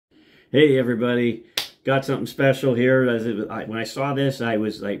Hey everybody, got something special here. When I saw this,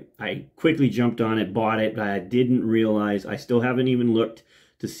 I quickly jumped on it, bought it, but I didn't realize, I still haven't even looked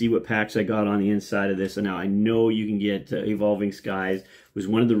to see what packs I got on the inside of this. And now I know you can get Evolving Skies. It was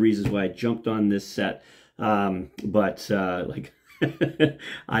one of the reasons why I jumped on this set. I'm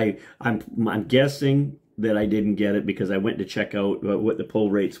guessing that I didn't get it because I went to check out what the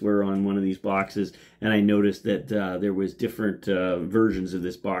pull rates were on one of these boxes, and I noticed that there was different versions of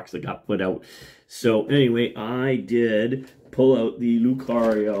this box that got put out. So anyway, I did pull out the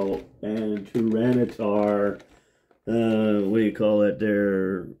Lucario and Tyranitar, what do you call it,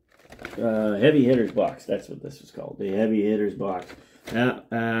 their heavy hitters box. That's what this is called, the heavy hitters box. Yeah,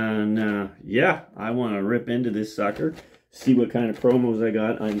 I want to rip into this sucker, see what kind of promos I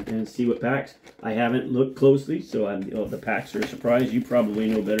got, and see what packs. I haven't looked closely, so the packs are a surprise. You probably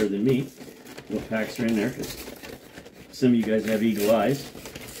know better than me what packs are in there, because some of you guys have eagle eyes.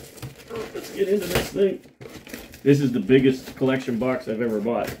 Let's get into this thing. This is the biggest collection box I've ever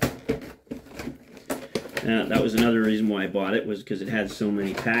bought. That was another reason why I bought it, was because it had so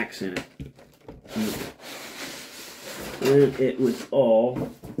many packs in it. And it was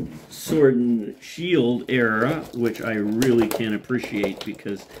all Sword and Shield era, which I really can appreciate,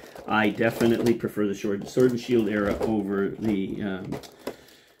 because I definitely prefer the Sword and Shield era over the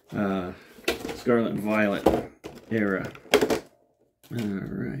Scarlet and Violet era.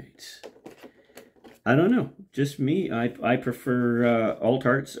 Alright. I don't know. Just me. I prefer Alt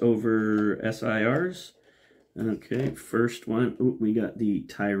Arts over SIRs. Okay, first one. Ooh, we got the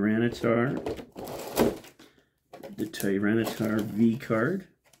Tyranitar. The Tyranitar V card.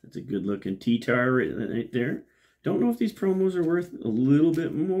 That's a good looking T-Tar right there. Don't know if these promos are worth a little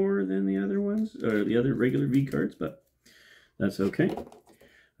bit more than the other ones, or the other regular V cards, but that's okay.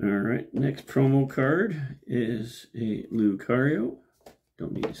 Alright, next promo card is a Lucario.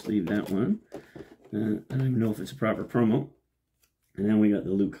 Don't need to sleeve that one. I don't even know if it's a proper promo. And then we got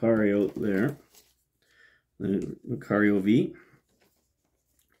the Lucario there. The Lucario V.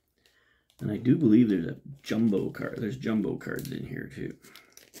 And I do believe there's a jumbo card. There's jumbo cards in here too.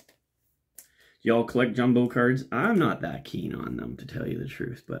 Y'all collect jumbo cards? I'm not that keen on them, to tell you the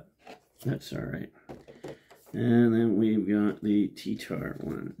truth, but that's all right. And then we've got the T-Tar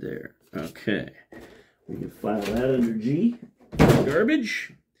one there. Okay. We can file that under G.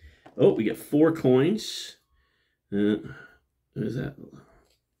 Garbage. Oh, we get 4 coins. What is that?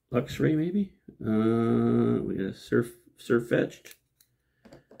 Luxray, maybe? We got a Surfetched.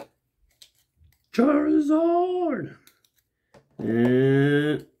 Charizard!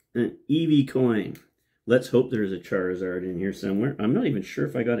 And an Eevee coin. Let's hope there's a Charizard in here somewhere. I'm not even sure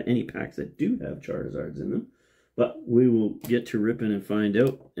if I got any packs that do have Charizards in them, but we will get to ripping and find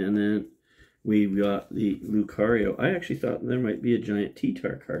out. And then we've got the Lucario. I actually thought there might be a giant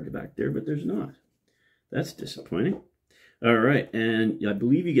T-Tar card back there, but there's not. That's disappointing. All right, and I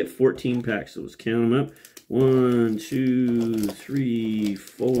believe you get 14 packs, so let's count them up. 1, 2, 3,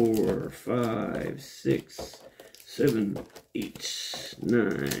 4, 5, 6, 7, 8,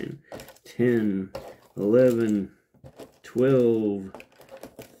 9, 10, 11, 12,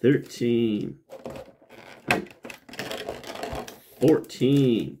 13,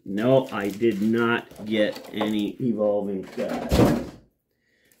 14. No, I did not get any Evolving Skies.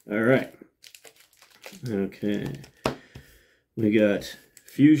 All right. Okay. We got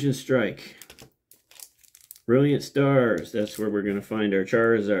Fusion Strike. Brilliant Stars. That's where we're going to find our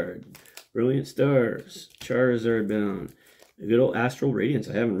Charizard. Brilliant Stars. Charizard bound. A good old Astral Radiance.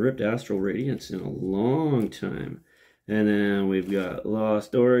 I haven't ripped Astral Radiance in a long time. And then we've got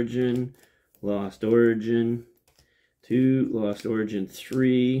Lost Origin. Lost Origin 2. Lost Origin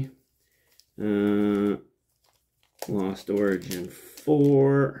 3. Lost Origin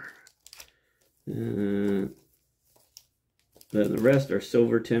 4. Then the rest are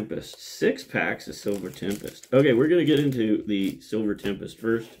Silver Tempest. 6 packs of Silver Tempest. Okay, we're going to get into the Silver Tempest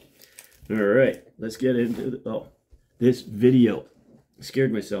first. All right, let's get into this video. I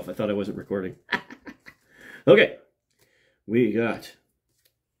scared myself. I thought I wasn't recording. Okay, we got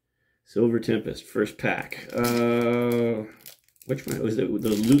Silver Tempest, first pack. Which one? Was it the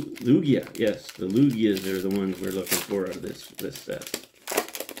Lugia? Yes, the Lugias are the ones we're looking for out of this set.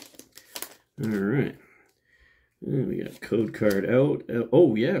 All right. And we got code card out.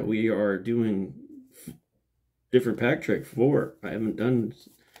 Oh, yeah, we are doing different pack trick 4. I haven't done.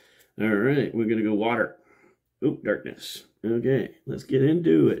 All right, we're going to go water. Oop, darkness. Okay, let's get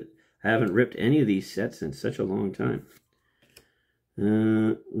into it. I haven't ripped any of these sets in such a long time.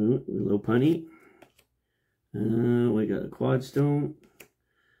 Low punny. We got a Quad Stone.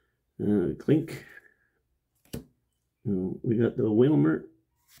 Clink. We got the Wilmer.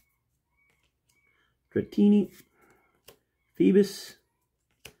 Dratini, Phoebus,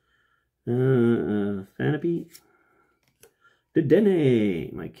 Fanapi,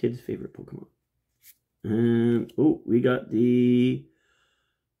 Dedenne, my kid's favorite Pokemon. And, oh, we got the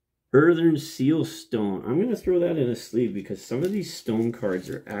Earthen Seal Stone. I'm going to throw that in a sleeve because some of these stone cards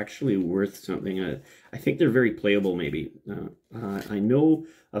are actually worth something. I think they're very playable, maybe. I know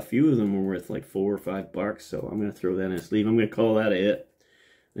a few of them are worth like $4 or $5, so I'm going to throw that in a sleeve. I'm going to call that a hit.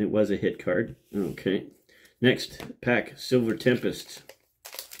 It was a hit card. Okay. Next pack, Silver Tempest.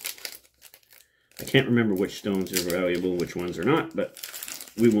 I can't remember which stones are valuable, which ones are not, but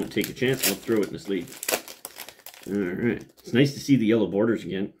we won't take a chance. I'll throw it in the sleeve. Alright. It's nice to see the yellow borders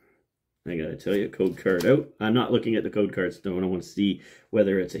again. I gotta tell you, code card out. I'm not looking at the code card stone. I want to see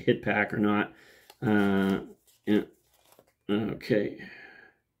whether it's a hit pack or not. Yeah. Okay.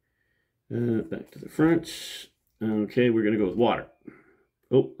 Back to the front. Okay, we're gonna go with water.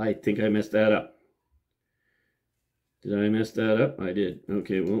 Oh, I think I messed that up. Did I mess that up? I did.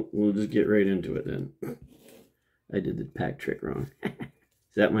 Okay, well, we'll just get right into it then. I did the pack trick wrong.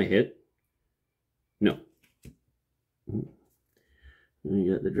 Is that my hit? No. And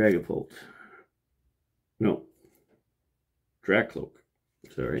you got the Dragapult. No. Dracloak.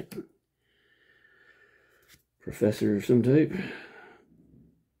 Sorry. Professor of some type.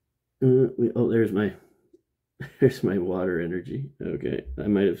 Oh, there's my water energy. Okay. I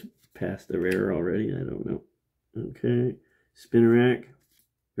might have passed the rare already. I don't know. Okay. Spinnerack.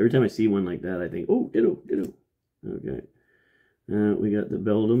 Every time I see one like that, I think, oh, ditto, ditto. Okay. We got the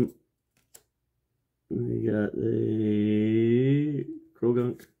Beldum. We got the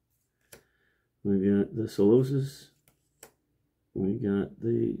Krogunk. We got the Solosis. We got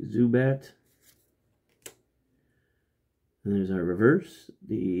the Zubat. And there's our reverse.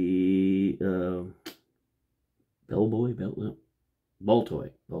 The Baltoy.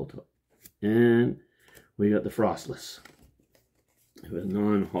 And we got the Frostless. It was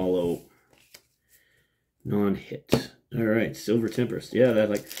non-hollow, non-hit. All right, Silver Tempest. Yeah,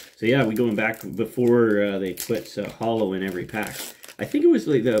 that so yeah, we going back before they put hollow in every pack. I think it was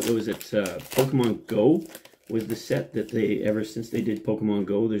like what was it? Pokemon Go was the set that ever since they did Pokemon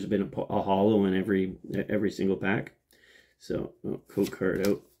Go, there's been a hollow in every single pack. So code card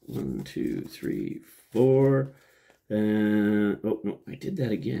out. 1, 2, 3, 4. Oh no, I did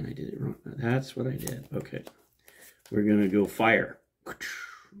that again. I did it wrong. That's what I did. Okay, we're gonna go fire,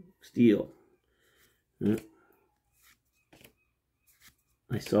 steel.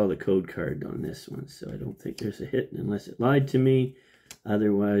 I saw the code card on this one, so I don't think there's a hit unless it lied to me.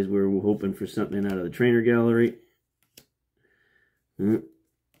 Otherwise, we're hoping for something out of the trainer gallery. No,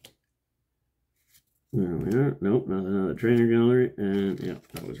 nope, nothing out of the trainer gallery. And yeah,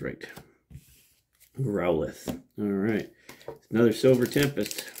 I was right. Growlithe. All right, another Silver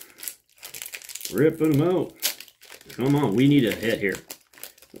Tempest. Ripping them out. Come on, we need a hit here.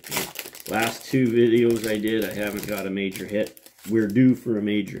 Okay. Last 2 videos I did, I haven't got a major hit. We're due for a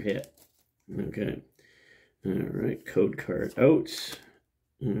major hit. Okay. All right. Code card out.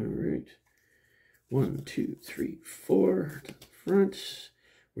 All right. 1, 2, 3, 4 to the front.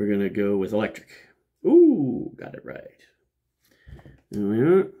 We're going to go with electric. Ooh, got it right.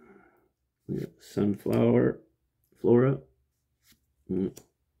 And we got sunflower, flora. We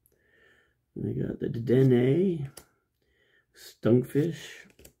got the Dedenne, Stunkfish,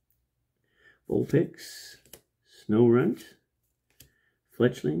 Vulpix, Snowrunt,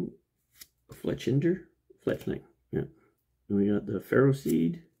 Fletchling, Fletchling, yeah. And we got the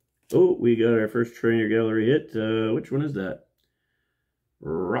Ferroseed. Oh, we got our first trainer gallery hit. Which one is that?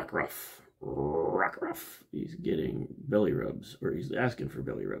 Rockruff. He's getting belly rubs, or he's asking for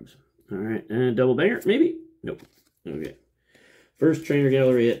belly rubs. All right, and double banger, maybe? Nope. Okay. First trainer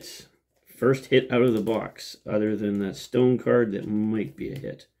gallery hit. First hit out of the box, other than that stone card that might be a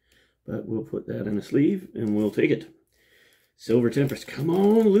hit. But we'll put that in a sleeve, and we'll take it. Silver Tempest. Come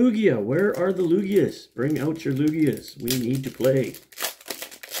on, Lugia. Where are the Lugias? Bring out your Lugias. We need to play.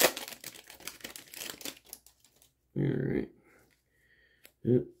 All right.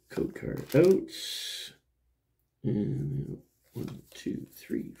 Code card out. And 1, 2,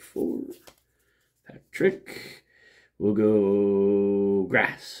 3, 4. Pack trick. We'll go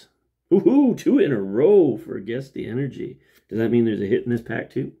grass. Woohoo! 2 in a row for Guess the Energy. Does that mean there's a hit in this pack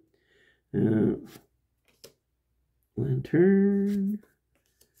too? Lantern.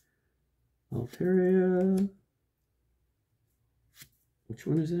 Altaria. Which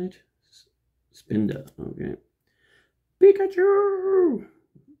one is that? Spinda. Okay. Pikachu!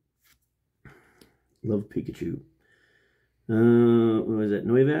 Love Pikachu. What was that?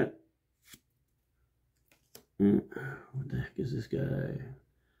 Noivat? What the heck is this guy?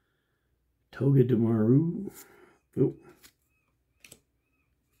 Togedemaru. Oh.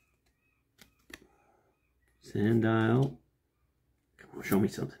 Sandile. Come on, show me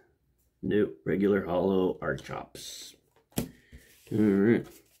something. Nope. Regular hollow Archops. Alright.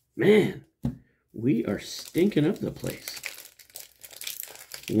 Man, we are stinking up the place.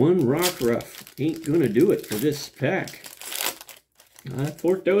 One Rockruff ain't gonna do it for this pack. I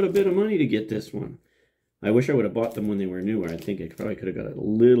forked out a bit of money to get this one. I wish I would have bought them when they were newer. I think I probably could have got it a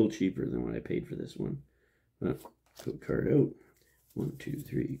little cheaper than what I paid for this one. Code card out. 1, 2,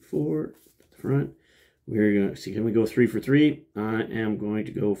 3, 4. At the front. We're gonna see. Can we go 3 for 3? I am going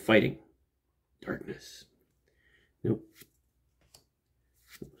to go fighting. Darkness. Nope.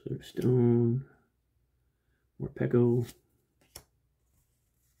 Stone. More Pecco.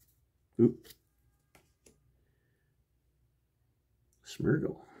 Oop.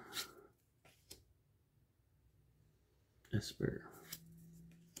 Smirgle. Esper.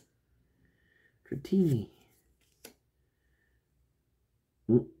 Dratini.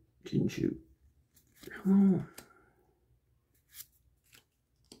 Oop. Jinchu. Come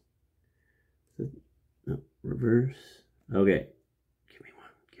on. No, reverse. Okay. Give me one.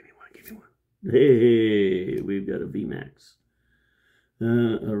 Give me one. Give me one. Hey, we've got a VMAX. A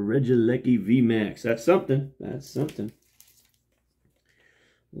Regieleki VMAX. That's something. That's something.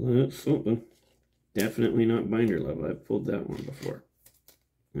 That's something. Definitely not Binder Love. I've pulled that one before.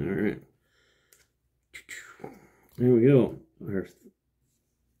 Alright. There we go. Our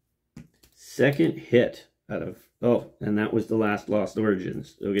second hit out of... Oh, and that was the last Lost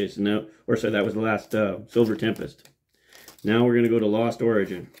Origins. Okay, so now... Or sorry, that was the last Silver Tempest. Now we're going to go to Lost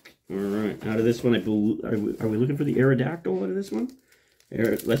Origin. Alright. Out of this one, are we looking for the Aerodactyl out of this one?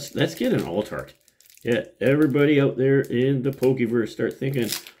 Let's get an alt art. Yeah, everybody out there in the Pokeverse start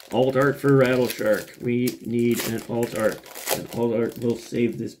thinking alt art for Rattle Shark. We need an alt art. An alt art will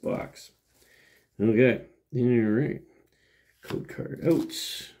save this box. Okay. Alright. Code card out.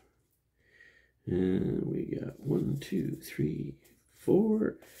 And we got 1, 2, 3,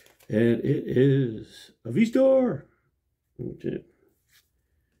 4. And it is a V-Star. Okay.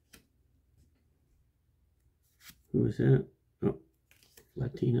 Who is that? Oh,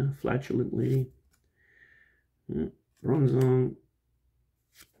 Latina, Flatulent Lady. Bronzong.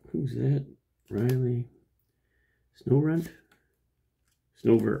 Who's that? Riley. Snowrunt.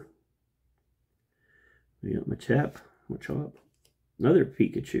 Snover. We got Machop. Another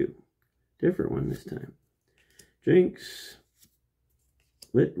Pikachu. Different one this time. Jinx.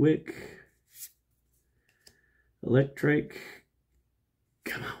 Litwick. Electric.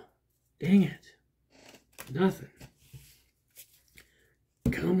 Come on. Dang it. Nothing.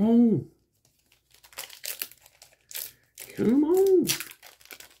 Come on. Come on.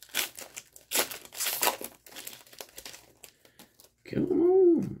 Come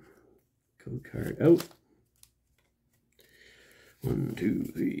on. Code card out. 1, 2,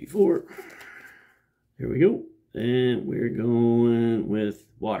 3, 4. There we go. And we're going with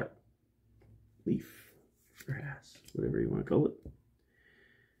water. Leaf. Grass. Whatever you want to call it.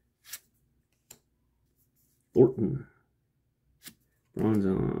 Thornton.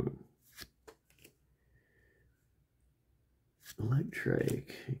 Bronzong.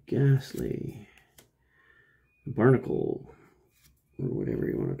 Electric. Ghastly. Barnacle. Or whatever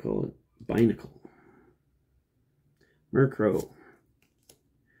you want to call it. Binacle. Murkrow.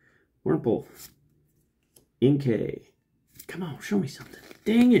 Wurmple. Inkay. Come on, show me something.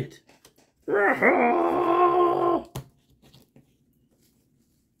 Dang it.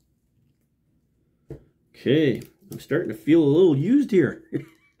 Okay, I'm starting to feel a little used here.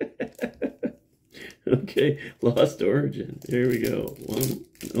 Okay, Lost Origin. There we go. One.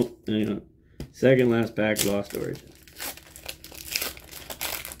 Oh, hang on. Second last pack, Lost Origin.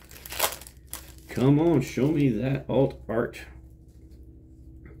 Come on, show me that alt art.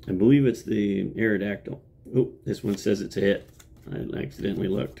 I believe it's the Aerodactyl. Oh, this one says it's a hit. I accidentally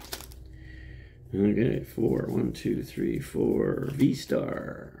looked. Okay, 4. 1, 2, 3, 4.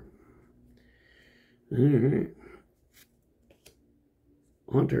 V-Star. Alright.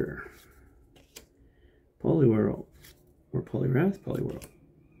 Haunter. Poliwhirl. Or Poliwrath? Poliwhirl.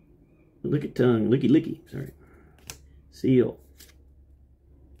 Licky Tongue. Licky Licky. Sorry. Seal.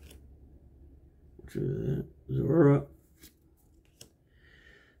 Zora.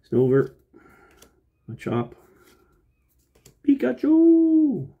 Snover. Machop.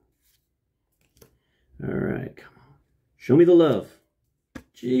 Pikachu! Alright, come on. Show me the love.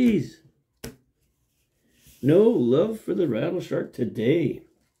 Jeez. No love for the Rattle Shark today.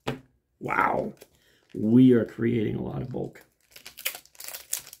 Wow. We are creating a lot of bulk.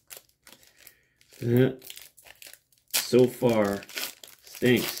 That so far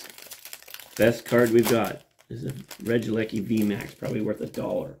stinks. Best card we've got is a Regieleki VMAX, probably worth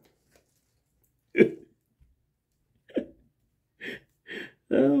 $1.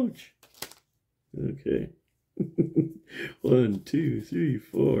 Ouch. Okay. 1, 2, 3,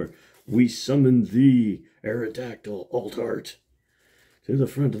 4. We summon thee, Aerodactyl Altart, to the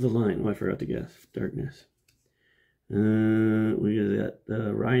front of the line. Oh, I forgot to guess. Darkness. We got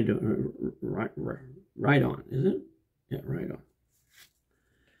Rhydon, is it? Yeah, Rhydon.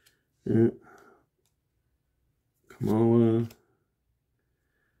 Kamala.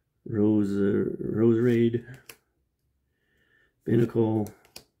 Roserade. Binnacle.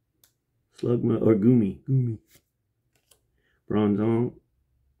 Slugma, or Goomy. Bronzor.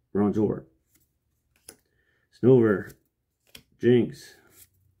 Snover. Jinx.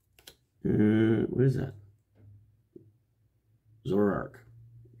 What is that? Zorark.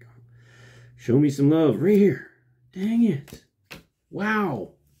 Show me some love. Right here. Dang it.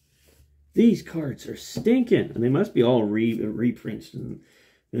 Wow. These cards are stinking. And they must be all reprints.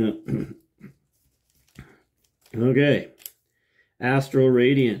 Okay. Astral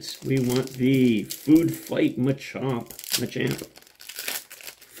Radiance. We want the Food Fight Machamp.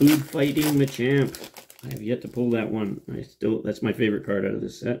 Food Fighting Machamp. I have yet to pull that one. That's my favorite card out of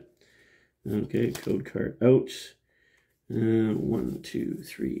this set. Okay, code card out. 1, 2,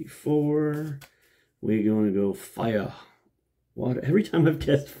 3, 4. We're going to go fire. Water. Every time I've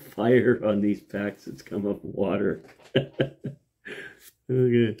guessed fire on these packs, it's come up water.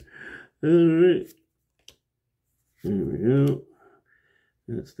 Okay. Alright. There we go.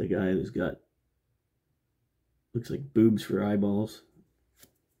 That's the guy who's got, looks like boobs for eyeballs.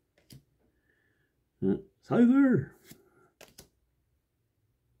 Hi there.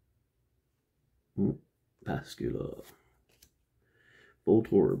 Pascula.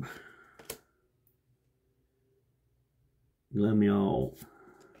 Voltorb. Glammeow.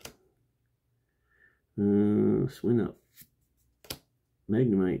 Swinub.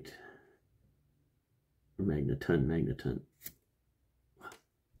 Magnemite. Or Magneton.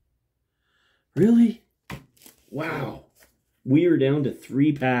 Really? Wow. We are down to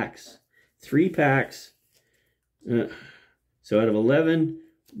 3 packs. 3 packs. So out of 11,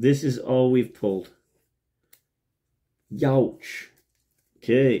 this is all we've pulled. Youch.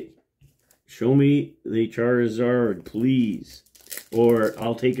 Okay. Show me the Charizard, please. Or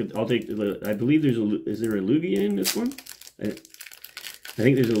I'll take it. I believe is there a Lugia in this one? I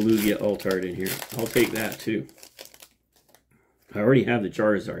think there's a Lugia Altart in here. I'll take that too. I already have the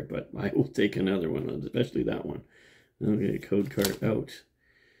Charizard, but I will take another one, especially that one. Okay, code card out.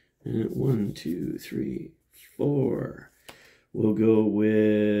 And 1, 2, 3, 4. We'll go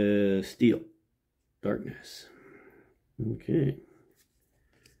with Steel. Darkness. Okay.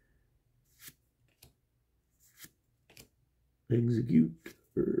 Execute.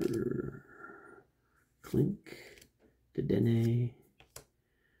 Clink. Dedenne.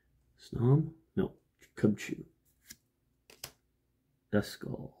 Snom? No. Cubchoo.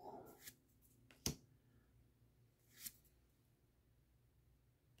 Duskull.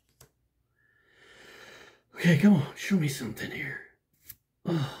 Okay, come on, show me something here.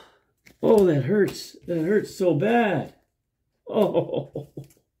 Oh, that hurts. That hurts so bad. Oh,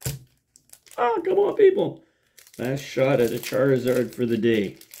 come on, people. Last shot at a Charizard for the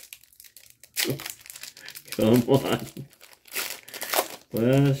day. Come on.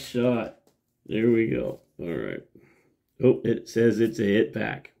 Last shot. There we go. All right. Oh, it says it's a hit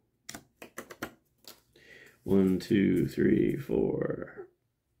pack. 1, 2, 3, 4.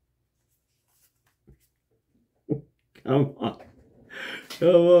 Come on.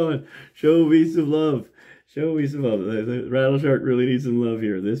 Come on. Show me some love. Show me some love. The Rattle Shark really needs some love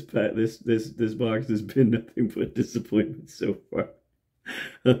here. This box has been nothing but disappointment so far.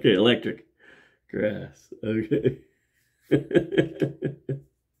 Okay, electric. Grass. Okay.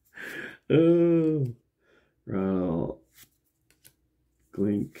 Oh. Rattle.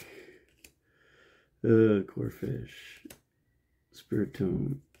 Glink. Corfish.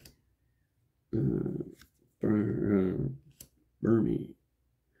 Spiritomb. Burmy.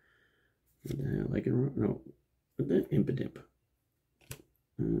 What the hell? I can no. What that Impidimp.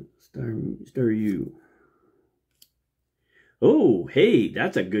 Staryu. Oh, hey,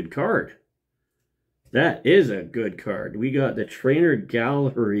 that's a good card. That is a good card. We got the Trainer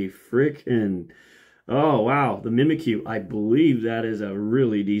Gallery frickin'. Oh, wow. The Mimikyu. I believe that is a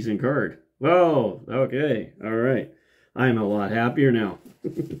really decent card. Whoa. Okay. All right. I'm a lot happier now.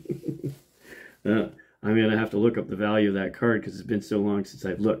 I'm going to have to look up the value of that card because it's been so long since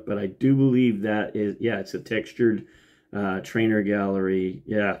I've looked. But I do believe that is, yeah, it's a textured Trainer Gallery.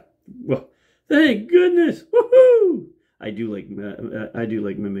 Yeah. Well, thank goodness. Woohoo! I do like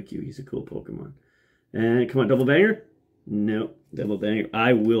Mimikyu. He's a cool Pokemon. And come on, double banger? No, double banger.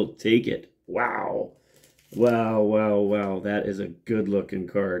 I will take it. Wow. Wow, wow, wow. That is a good looking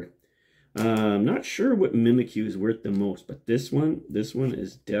card. I'm not sure what Mimikyu is worth the most, but this one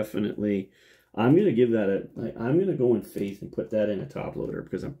is definitely, I'm going to give that I'm going to go in faith and put that in a top loader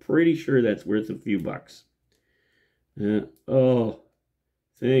because I'm pretty sure that's worth a few bucks. Oh,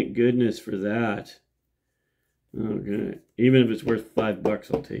 thank goodness for that. Okay. Even if it's worth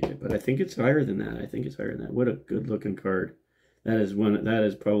 $5, I'll take it. But I think it's higher than that. I think it's higher than that. What a good looking card. That is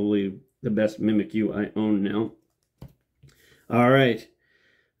probably the best Mimikyu I own now. All right.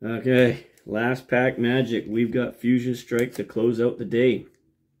 Okay. Last pack magic. We've got Fusion Strike to close out the day.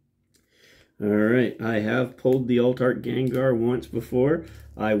 All right. I have pulled the Alt Art Gengar once before.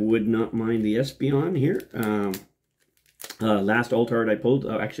 I would not mind the Espeon here. Last Alt Art I pulled,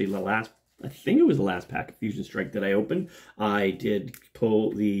 actually I think it was the last pack of Fusion Strike that I opened. I did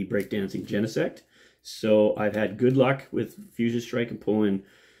pull the Breakdancing Genesect. So I've had good luck with Fusion Strike and pulling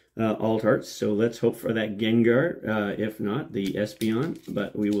Alt Arts. So let's hope for that Gengar. If not, the Espeon.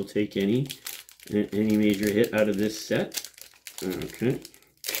 But we will take any major hit out of this set. Okay.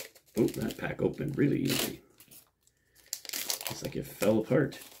 Oh, that pack opened really easy. It's like it fell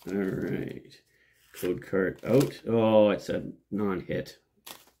apart. All right. Code card out. Oh, it's a non-hit.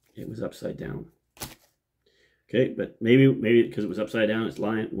 It was upside down. Okay, but maybe because it was upside down, it's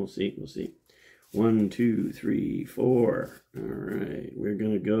lying. We'll see. We'll see. 1, 2, 3, 4. All right, we're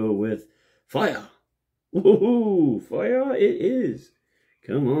gonna go with fire. Woohoo! Fire it is.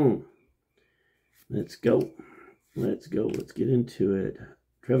 Come on. Let's go. Let's go. Let's get into it.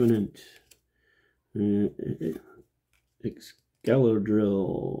 Trevenant.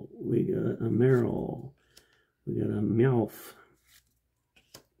 Excalibur. We got a Meryl. We got a Meowth.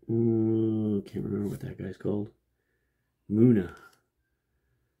 Can't remember what that guy's called. Muna.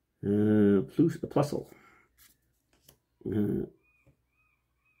 Plusle. A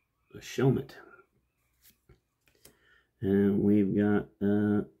Shelmet. And we've got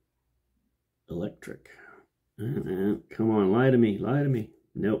Electric. Come on, lie to me, lie to me.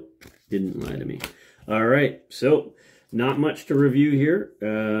 Nope, didn't lie to me. All right, so not much to review here.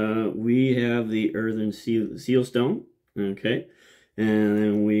 We have the Earthen Seal Stone. Okay. And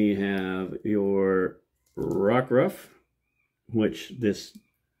then we have your Rockruff, which this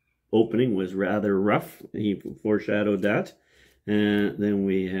opening was rather rough. He foreshadowed that. And then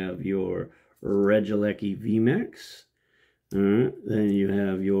we have your Regieleki VMAX. Then you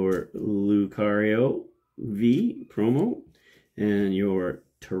have your Lucario V promo. And your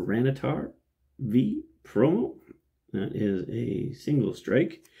Tyranitar V promo. That is a single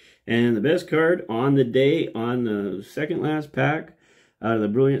strike. And the best card on the day, on the second last pack, out of the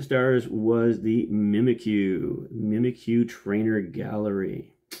Brilliant Stars was the Mimikyu Trainer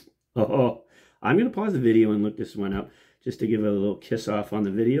Gallery. Oh, I'm going to pause the video and look this one up just to give it a little kiss off on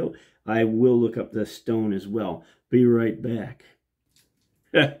the video. I will look up the stone as well. Be right back.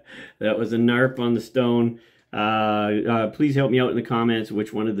 That was a NARP on the stone. Please help me out in the comments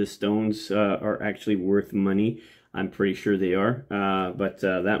which one of the stones are actually worth money. I'm pretty sure they are, but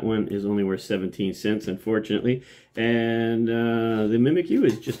that one is only worth 17 cents, unfortunately. And the Mimikyu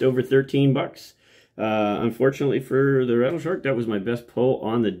is just over 13 bucks. Unfortunately for the Rattle Shark, that was my best pull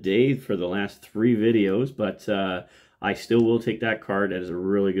on the day for the last 3 videos, but I still will take that card. That is a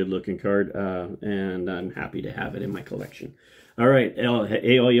really good looking card, and I'm happy to have it in my collection. All right,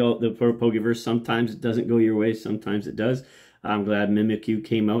 hey, all y'all, the Pokeverse, sometimes it doesn't go your way, sometimes it does. I'm glad Mimikyu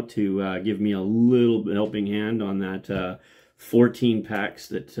came out to give me a little helping hand on that 14 packs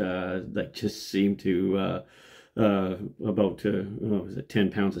that just seemed to about what was it,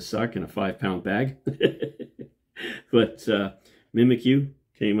 10 pounds of suck in a 5-pound bag. But Mimikyu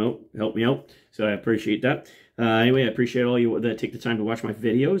came out, helped me out, so I appreciate that. Anyway, I appreciate all you that take the time to watch my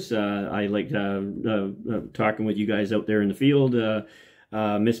videos. I like talking with you guys out there in the field.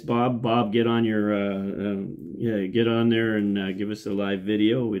 Miss Bob, get on your get on there and give us a live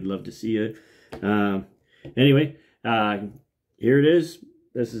video. We'd love to see you. Anyway, here it is.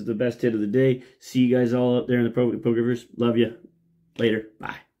 This is the best hit of the day. See you guys all out there in the Pokeverse. Love you. Later.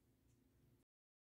 Bye.